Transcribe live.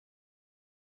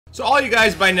So all you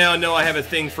guys by now know I have a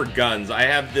thing for guns. I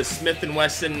have this Smith &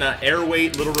 Wesson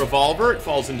airweight little revolver. It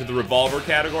falls into the revolver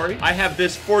category. I have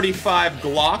this .45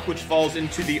 Glock, which falls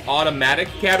into the automatic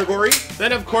category.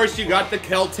 Then of course you got the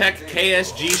Kel-Tec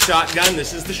KSG shotgun.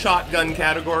 This is the shotgun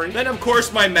category. Then of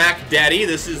course my Mac Daddy.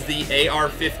 This is the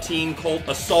AR-15 Colt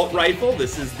assault rifle.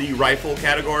 This is the rifle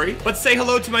category. Let's say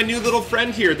hello to my new little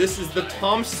friend here. This is the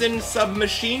Thompson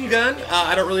Machine Gun.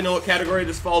 I don't really know what category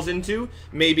this falls into.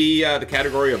 Maybe the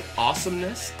category of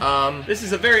awesomeness. This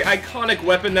is a very iconic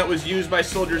weapon that was used by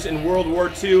soldiers in World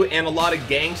War II, and a lot of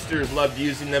gangsters loved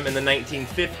using them in the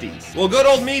 1950s. Well, good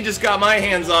old me just got my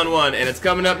hands on one, and it's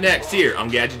coming up next here on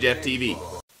Gadget Jeff TV.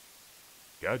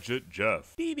 Gadget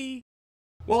Jeff TV.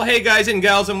 Well, hey guys and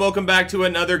gals, and welcome back to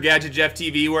another Gadget Jeff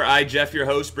TV, where I, Jeff, your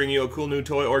host, bring you a cool new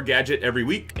toy or gadget every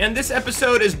week. And this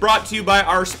episode is brought to you by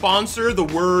our sponsor, the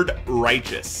word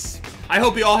righteous. I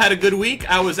hope you all had a good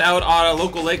week. I was out on a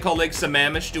local lake called Lake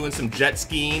Sammamish doing some jet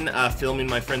skiing, filming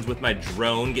my friends with my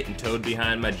drone, getting towed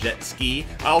behind my jet ski.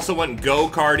 I also went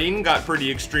go-karting, got pretty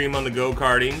extreme on the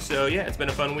go-karting, so yeah, it's been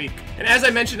a fun week. And as I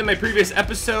mentioned in my previous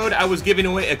episode, I was giving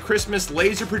away a Christmas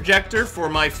laser projector for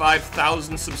my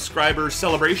 5,000 subscriber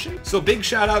celebration. So big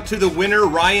shout out to the winner,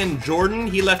 Ryan Jordan.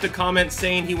 He left a comment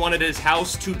saying he wanted his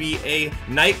house to be a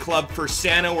nightclub for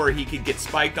Santa where he could get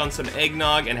spiked on some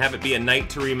eggnog and have it be a night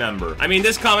to remember. I mean,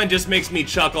 this comment just makes me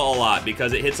chuckle a lot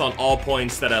because it hits on all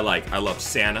points that I like. I love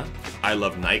Santa, I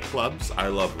love nightclubs, I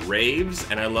love raves,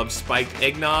 and I love spiked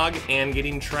eggnog and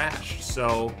getting trashed.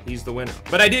 So he's the winner.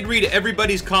 But I did read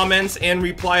everybody's comments and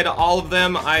reply to all of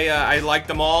them. I liked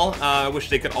them all. I wish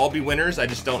they could all be winners. I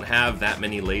just don't have that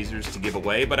many lasers to give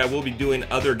away, but I will be doing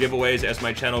other giveaways as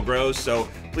my channel grows, so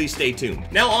please stay tuned.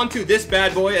 Now on to this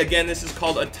bad boy. Again, this is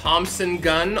called a Thompson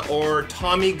gun, or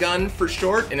Tommy gun for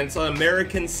short, and it's an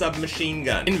American submachine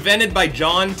gun. Invented by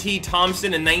John T.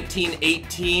 Thompson in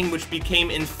 1918, which became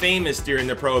infamous during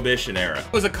the Prohibition era.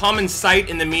 It was a common sight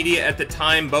in the media at the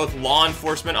time. Both law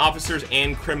enforcement officers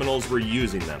and criminals were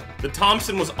using them. The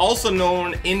Thompson was also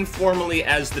known informally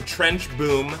as the trench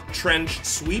boom, trench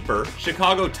sweeper,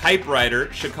 Chicago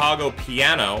typewriter, Chicago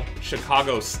piano,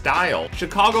 Chicago style,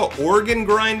 Chicago organ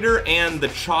grinder, and the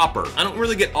chopper. I don't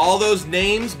really get all those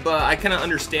names, but I kind of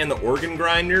understand the organ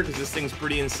grinder because this thing's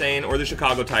pretty insane, or the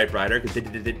Chicago typewriter,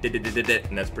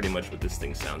 and that's pretty much what this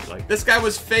thing sounds like. This guy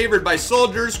was favored by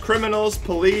soldiers, criminals,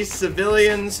 police,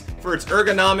 civilians for its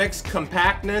ergonomics,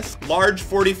 compactness, large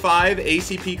 .45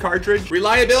 ACP cartridge,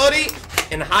 reliability,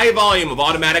 and high volume of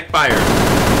automatic fire.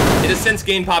 It has since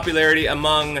gained popularity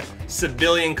among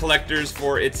civilian collectors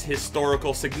for its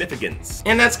historical significance.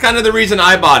 And that's kind of the reason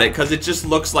I bought it, because it just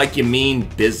looks like you mean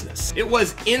business. It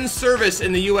was in service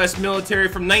in the US military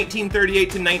from 1938 to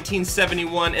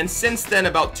 1971, and since then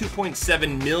about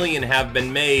 2.7 million have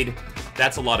been made.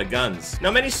 That's a lot of guns.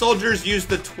 Now, many soldiers use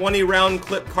the 20-round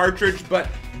clip cartridge, but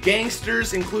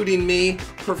gangsters, including me,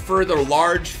 prefer the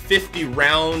large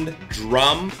 50-round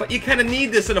drum. But you kind of need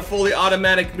this in a fully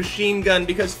automatic machine gun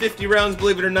because 50 rounds,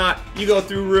 believe it or not, you go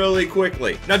through really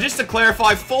quickly. Now, just to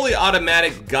clarify, fully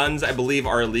automatic guns, I believe,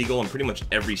 are illegal in pretty much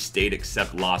every state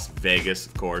except Las Vegas,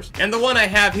 of course. And the one I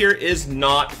have here is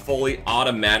not fully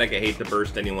automatic. I hate to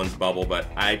burst anyone's bubble, but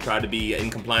I try to be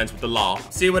in compliance with the law.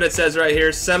 See what it says right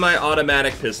here?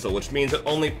 Semi-automatic pistol, which means it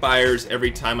only fires every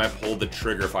time I pull the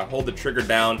trigger. If I hold the trigger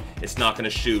down, it's not going to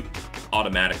shoot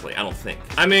automatically, I don't think.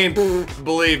 I mean,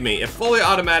 believe me, if fully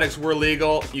automatics were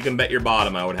legal, you can bet your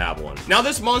bottom I would have one. Now,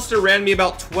 this monster ran me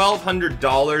about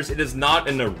 $1,200. It is not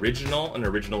an original. An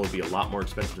original would be a lot more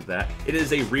expensive than that. It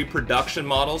is a reproduction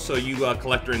model, so you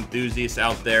collector enthusiasts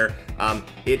out there,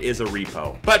 it is a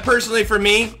repo. But personally for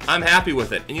me, I'm happy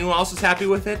with it. And you know who else is happy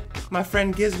with it? My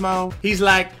friend Gizmo. He's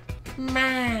like,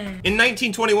 man. In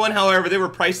 1921, however, they were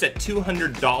priced at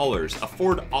 $200. A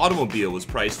Ford automobile was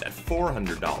priced at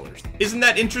 $400. Isn't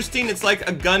that interesting? It's like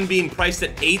a gun being priced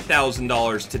at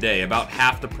 $8,000 today, about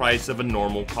half the price of a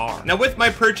normal car. Now, with my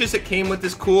purchase, it came with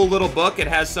this cool little book. It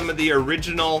has some of the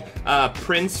original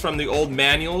prints from the old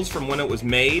manuals from when it was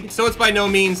made. So it's by no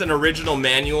means an original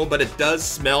manual, but it does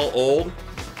smell old.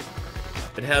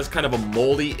 It has kind of a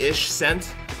moldy-ish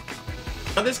scent.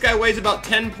 Now, this guy weighs about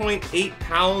 10.8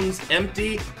 pounds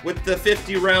empty. With the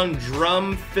 50-round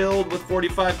drum filled with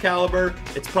 .45 caliber,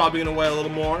 it's probably gonna weigh a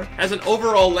little more. Has an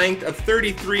overall length of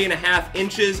 33.5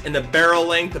 inches and a barrel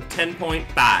length of 10.5.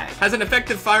 Has an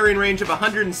effective firing range of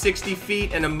 160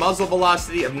 feet and a muzzle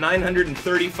velocity of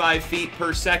 935 feet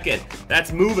per second.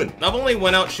 That's moving. I've only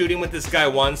went out shooting with this guy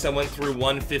once. I went through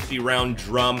one 50-round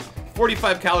drum.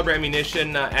 .45 caliber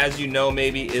ammunition, as you know,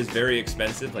 maybe is very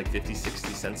expensive, like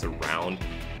 50-60 cents a round.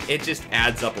 it just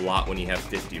adds up a lot when you have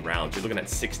 50 rounds. You're looking at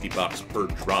 60 bucks per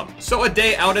drum. So a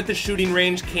day out at the shooting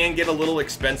range can get a little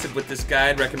expensive with this guy.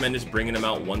 I'd recommend just bringing him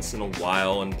out once in a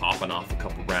while and popping off a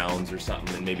couple rounds or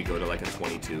something, and maybe go to like a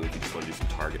 22 if you just want to do some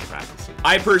target practicing.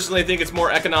 I personally think it's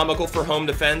more economical for home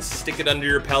defense. Stick it under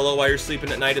your pillow while you're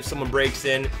sleeping at night. If someone breaks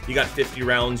in, you got 50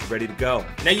 rounds ready to go.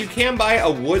 Now you can buy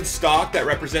a wood stock that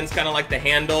represents kind of like the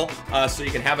handle, so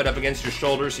you can have it up against your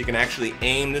shoulder so you can actually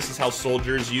aim. This is how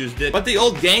soldiers used it. But the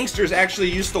old gangsters actually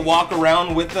used to walk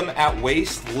around with them at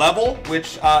waist level,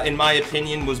 which in my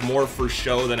opinion was more for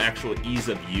show than actual ease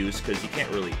of use, because you can't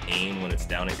really aim when it's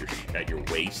down at your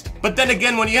waist. But then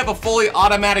again, when you have a fully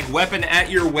automatic weapon at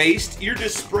your waist, you're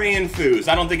just spraying foos.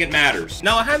 I don't think it matters.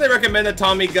 Now I highly recommend the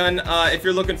Tommy gun if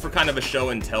you're looking for kind of a show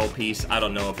and tell piece. I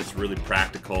don't know if it's really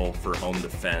practical for home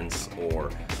defense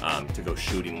or to go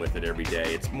shooting with it every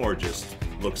day. It's more just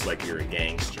looks like you're a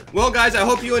gangster. Well guys, I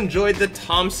hope you enjoyed the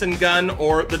Thompson gun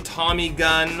or the Tommy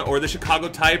gun or the Chicago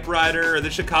typewriter or the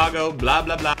Chicago blah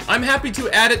blah blah. I'm happy to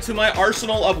add it to my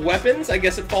arsenal of weapons. I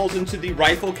guess it falls into the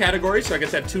rifle category, so I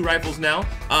guess I have 2 rifles now.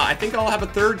 I think I'll have a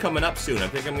 3rd coming up soon. I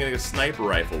think I'm gonna get a sniper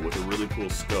rifle with a really cool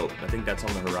scope. I think that's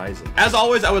on the horizon. As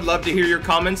always, I would love to hear your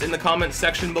comments in the comments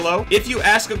section below. If you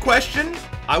ask a question,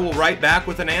 I will write back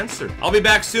with an answer. I'll be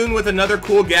back soon with another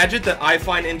cool gadget that I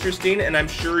find interesting, and I'm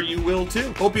sure you will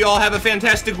too. Hope you all have a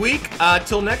fantastic week.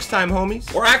 Till next time,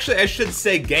 homies. Or actually, I should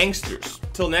say gangsters.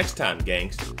 Till next time,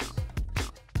 gangsters.